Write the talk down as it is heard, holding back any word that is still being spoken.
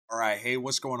All right, hey,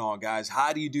 what's going on, guys?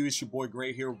 How do you do? It's your boy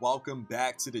Gray here. Welcome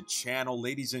back to the channel,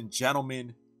 ladies and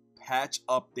gentlemen. Patch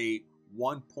update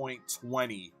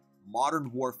 1.20.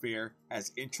 Modern Warfare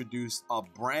has introduced a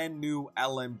brand new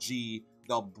LMG,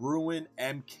 the Bruen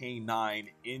MK9,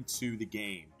 into the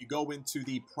game. You go into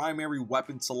the primary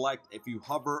weapon select. If you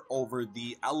hover over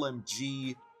the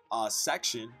LMG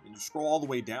section and you scroll all the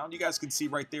way down, you guys can see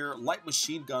right there, light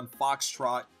machine gun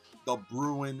Foxtrot, the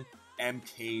Bruen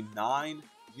MK9.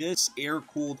 This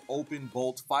air-cooled open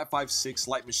bolt 5.56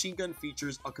 light machine gun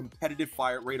features a competitive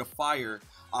rate of fire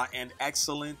and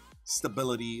excellent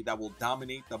stability that will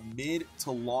dominate the mid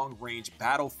to long range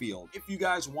battlefield. If you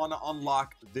guys want to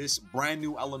unlock this brand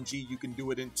new LMG, you can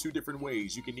do it in two different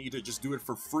ways. You can either just do it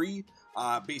for free.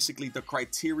 Basically, the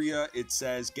criteria, it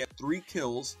says get 3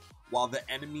 kills while the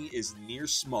enemy is near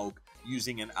smoke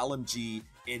using an LMG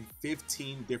in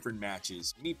 15 different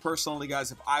matches. Me personally,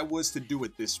 guys, if I was to do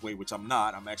it this way, which I'm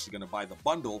not, I'm actually going to buy the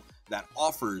bundle that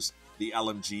offers the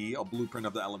LMG, a blueprint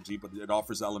of the LMG, but it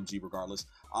offers the LMG regardless.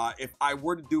 If I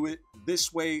were to do it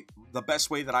this way, the best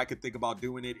way that I could think about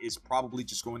doing it is probably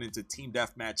just going into Team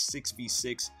Deathmatch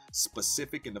 6v6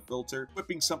 specific in the filter,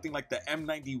 equipping something like the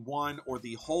M91 or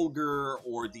the Holger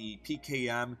or the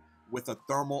PKM with a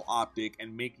thermal optic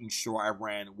and making sure I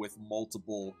ran with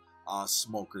multiple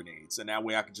smoke grenades, and that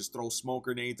way I can just throw smoke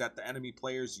grenades at the enemy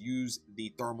players, use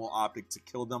the thermal optic to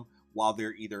kill them while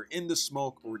they're either in the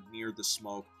smoke or near the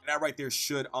smoke. And that right there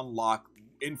should unlock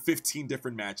in 15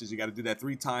 different matches. You got to do that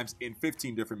 3 times in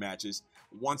 15 different matches.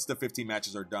 Once the 15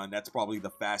 matches are done, that's probably the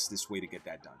fastest way to get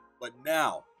that done. But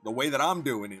now, the way that I'm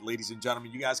doing it, ladies and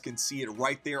gentlemen, you guys can see it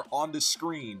right there on the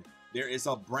screen. There is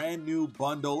a brand new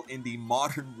bundle in the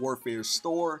Modern Warfare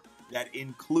store that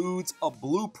includes a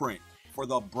blueprint for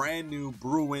the brand new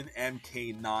Bruen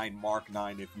MK9 Mark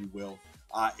 9, if you will.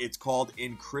 It's called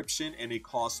Encryption, and it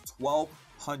costs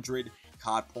 1,200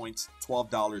 COD points,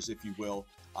 $12 if you will.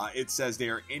 It says they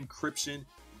are encryption,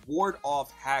 ward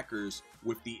off hackers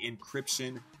with the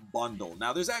encryption bundle.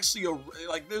 Now, there's actually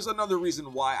there's another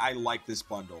reason why I like this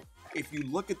bundle. If you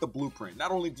look at the blueprint,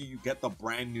 not only do you get the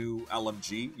brand new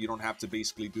LMG, you don't have to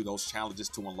basically do those challenges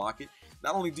to unlock it.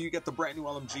 Not only do you get the brand new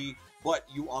LMG, but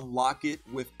you unlock it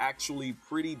with actually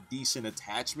pretty decent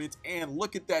attachments. And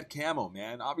look at that camo,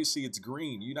 man. Obviously, it's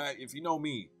green. If you know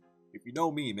me,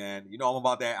 man, you know I'm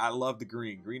about that. I love the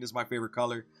green. Green is my favorite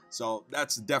color. So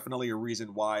that's definitely a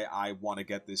reason why I want to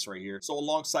get this right here. So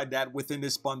alongside that, within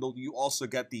this bundle, you also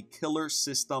get the Killer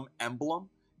System emblem.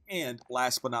 And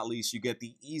last but not least, you get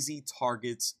the Easy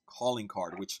Targets calling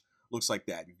card, which looks like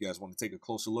that. If you guys want to take a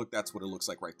closer look, that's what it looks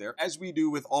like right there. As we do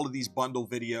with all of these bundle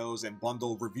videos and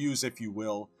bundle reviews, if you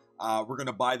will, we're going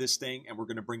to buy this thing and we're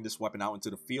going to bring this weapon out into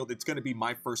the field. It's going to be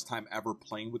my first time ever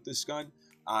playing with this gun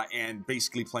and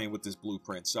basically playing with this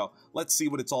blueprint. So let's see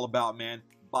what it's all about, man.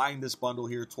 Buying this bundle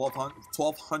here,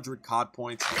 1,200 COD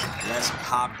points. Let's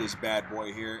cop this bad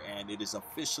boy here, and it is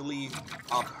officially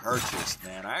a purchase,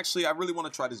 man. I really want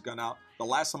to try this gun out. The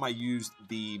last time I used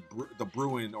the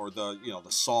Bruen, or the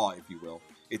saw, if you will,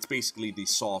 it's basically the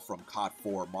saw from COD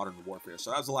 4 Modern Warfare. So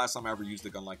that was the last time I ever used a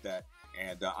gun like that,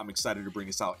 and I'm excited to bring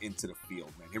this out into the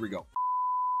field, man. Here we go.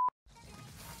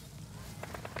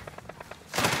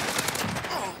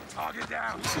 Target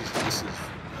down. This is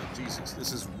Jesus.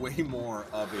 This is way more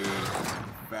of a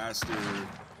faster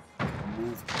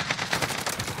movement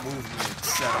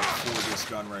setup for this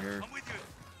gun right here. I'm with you.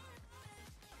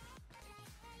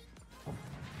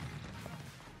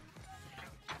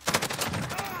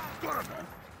 Okay.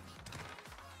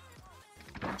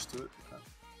 Launch to it. Okay.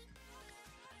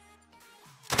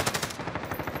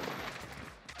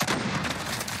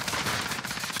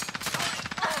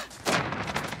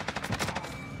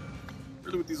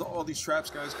 With all these traps,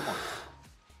 guys, come on.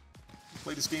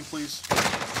 Play this game, please.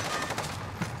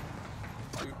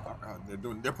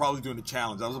 They're probably doing the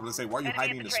challenge. I was going to say, why are you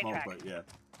hiding in the smoke? But yeah,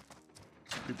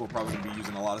 people are probably going to be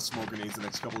using a lot of smoke grenades the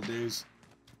next couple of days.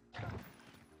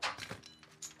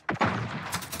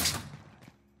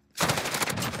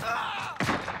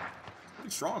 Pretty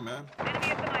strong, man. Enemy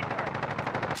at the mine cart.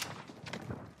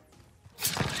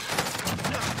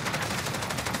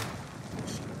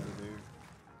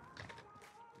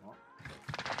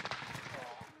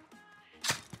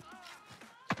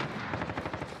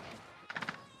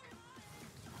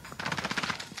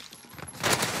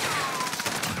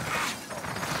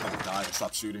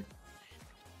 Stop shooting.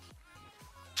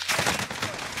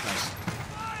 Nice.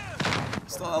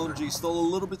 Still LMG, still a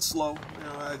little bit slow. You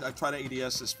know, I tried to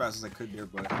ADS as fast as I could there,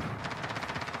 but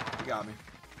he got me.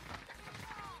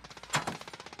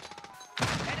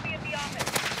 Enemy at the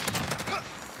office.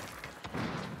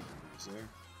 He's there.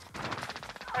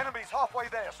 Enemies halfway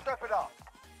there, step it up.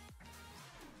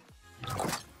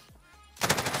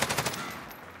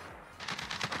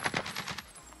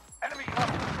 Enemy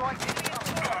cluster strike incoming.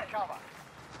 Cover.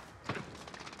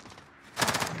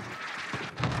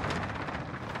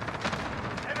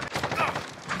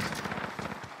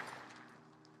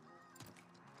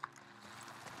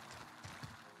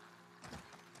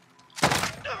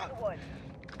 Wood.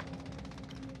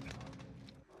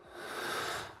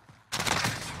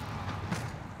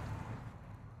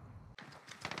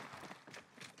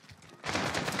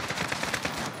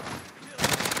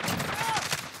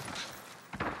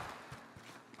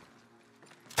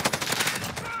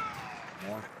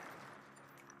 More.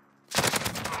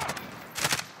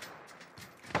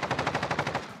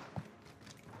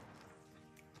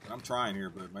 I'm trying here,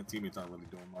 but my teammates aren't really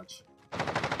doing much.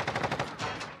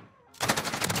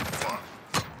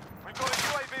 We've got a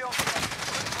UAV on station.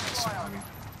 Fly I over. mean,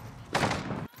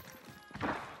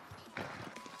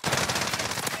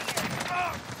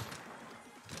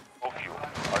 Full fuel.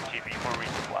 RTV for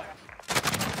resupply.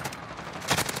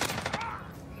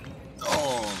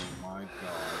 oh my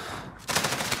god.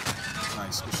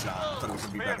 Nice, good shot. I thought it was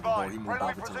gonna be Be back at the board. advised, He moved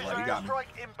friendly over to the precision right. He got me.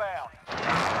 airstrike inbound.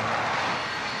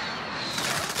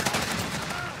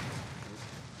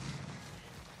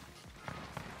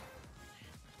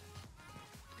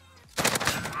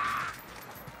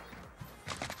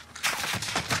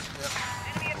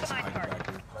 Enemy at the mine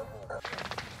Hiding cart.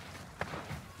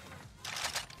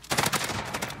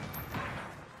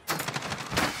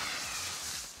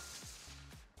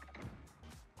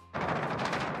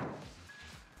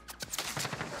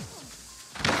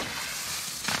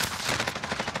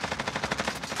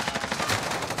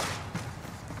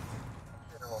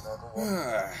 back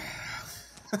here.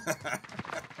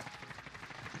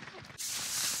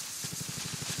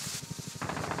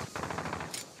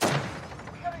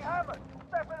 Getting hammered.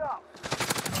 Step it up.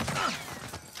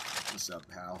 What's up,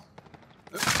 pal?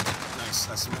 Nice.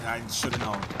 That's me. I should have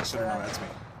known. I should have known. That's me.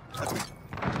 That's me.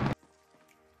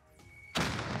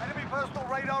 Enemy personal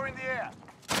radar in the air.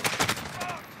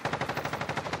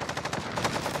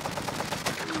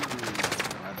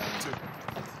 Got that one too.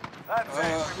 That's it.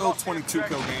 We've Little lost the 22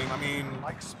 kill objective. game. I mean, I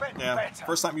expect yeah. better.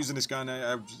 First time using this gun,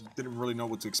 I just didn't really know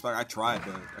what to expect. I tried,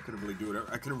 but I couldn't really do it.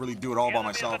 I couldn't really do it all by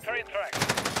myself. 22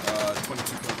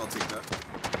 kills, I'll take that.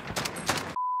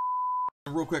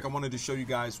 And real quick, I wanted to show you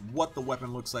guys what the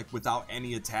weapon looks like without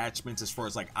any attachments, as far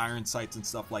as like iron sights and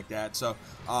stuff like that. So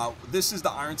this is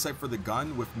the iron sight for the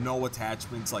gun with no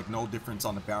attachments, like no difference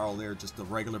on the barrel there, just the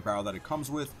regular barrel that it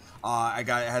comes with. It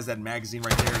has that magazine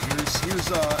right there. Here's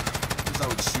how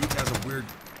it shoots. It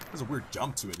has a weird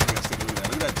jump to it. You guys take a look at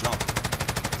that. Look at that jump.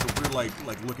 It's a weird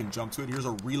like looking jump to it. Here's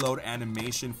a reload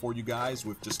animation for you guys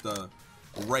with just a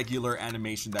regular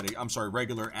animation that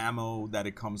regular ammo that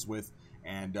it comes with,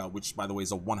 and which by the way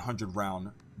is a 100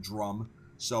 round drum.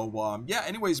 So yeah,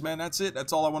 anyways, man, that's it.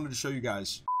 That's all I wanted to show you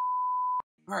guys.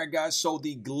 Alright guys, so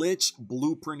the glitch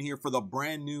blueprint here for the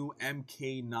brand new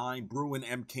MK9, Bruen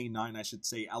MK9 I should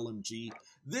say, LMG.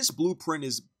 This blueprint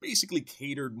is basically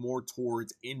catered more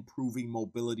towards improving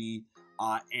mobility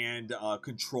and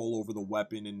control over the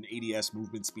weapon and ADS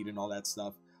movement speed and all that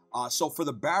stuff. So for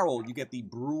the barrel, you get the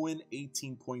Bruen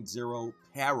 18.0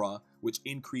 Para, which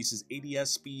increases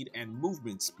ADS speed and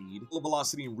movement speed.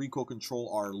 Velocity and recoil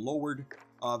control are lowered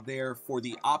there. For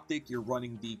the optic, you're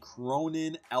running the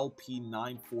Cronin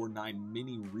LP949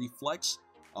 Mini Reflex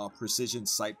precision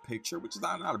sight picture, which is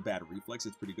not a bad reflex.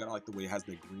 It's pretty good. I like the way it has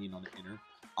the green on the inner.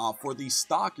 For the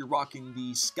stock, you're rocking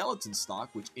the skeleton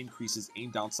stock, which increases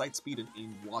aim down sight speed and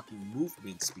aim walking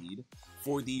movement speed.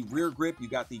 For the rear grip, you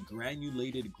got the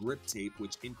granulated grip tape,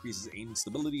 which increases aim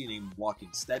stability and aim walking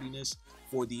steadiness.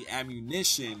 For the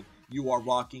ammunition, you are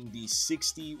rocking the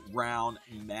 60 round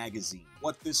magazine.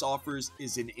 What this offers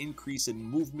is an increase in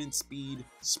movement speed,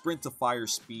 sprint to fire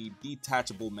speed,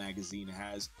 detachable magazine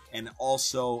has, and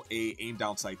also a aim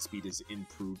down sight speed is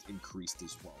increased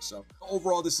as well. So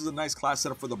overall, this is a nice class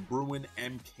setup for the Bruen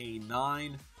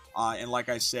MK9. And like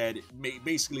I said,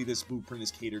 basically this blueprint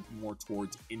is catered more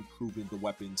towards improving the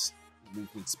weapon's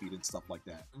movement speed and stuff like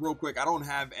that. Real quick, I don't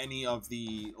have any of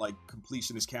the like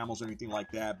completionist camos or anything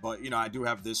like that, but you know, I do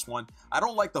have this one. I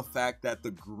don't like the fact that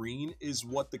the green is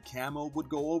what the camo would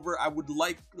go over. I would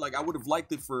have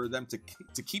liked it for them to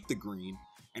keep the green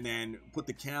and then put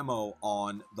the camo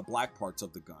on the black parts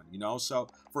of the gun, you know? So,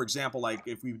 for example, like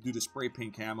if we do the spray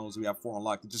paint camos, we have 4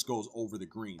 unlocked, it just goes over the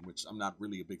green, which I'm not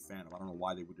really a big fan of. I don't know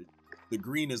why they would. The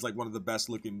green is like one of the best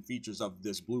looking features of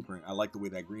this blueprint. I like the way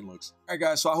that green looks. All right,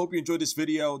 guys, so I hope you enjoyed this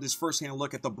video, this first-hand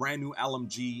look at the brand new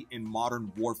LMG in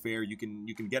Modern Warfare. You can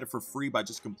get it for free by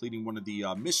just completing one of the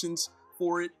missions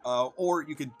for it, or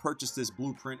you can purchase this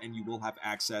blueprint and you will have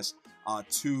access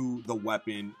to the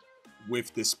weapon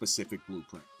with this specific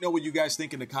blueprint. Know what you guys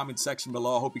think in the comment section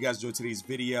below. I hope you guys enjoyed today's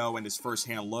video and this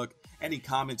first-hand look. Any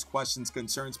comments, questions,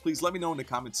 concerns, please let me know in the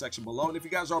comment section below. And if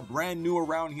you guys are brand new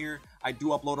around here, I do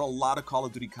upload a lot of Call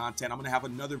of Duty content. I'm going to have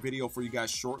another video for you guys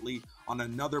shortly on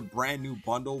another brand new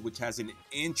bundle, which has an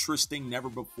interesting, never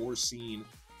before seen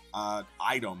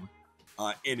item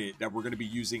in it that we're going to be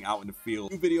using out in the field.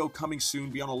 New video coming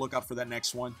soon. Be on the lookout for that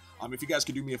next one. If you guys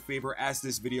could do me a favor as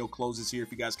this video closes here,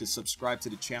 if you guys could subscribe to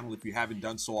the channel if you haven't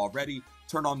done so already,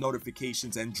 turn on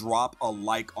notifications and drop a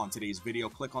like on today's video.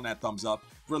 Click on that thumbs up.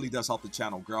 It really does help the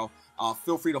channel grow.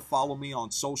 Feel free to follow me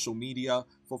on social media.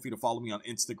 Feel free to follow me on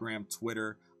Instagram,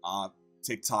 Twitter,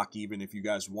 TikTok even if you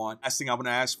guys want. Last thing I want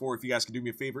to ask for, if you guys could do me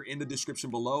a favor, in the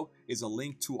description below is a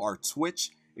link to our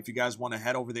Twitch. If you guys want to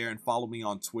head over there and follow me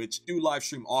on Twitch, do live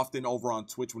stream often over on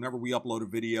Twitch. Whenever we upload a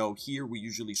video here, we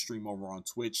usually stream over on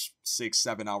Twitch,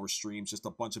 6-7 hour streams, just a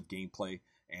bunch of gameplay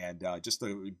and just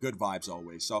good vibes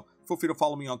always. So feel free to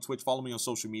follow me on Twitch, follow me on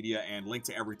social media, and link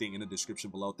to everything in the description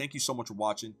below. Thank you so much for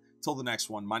watching. Till the next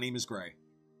one, my name is Gray.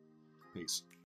 Peace.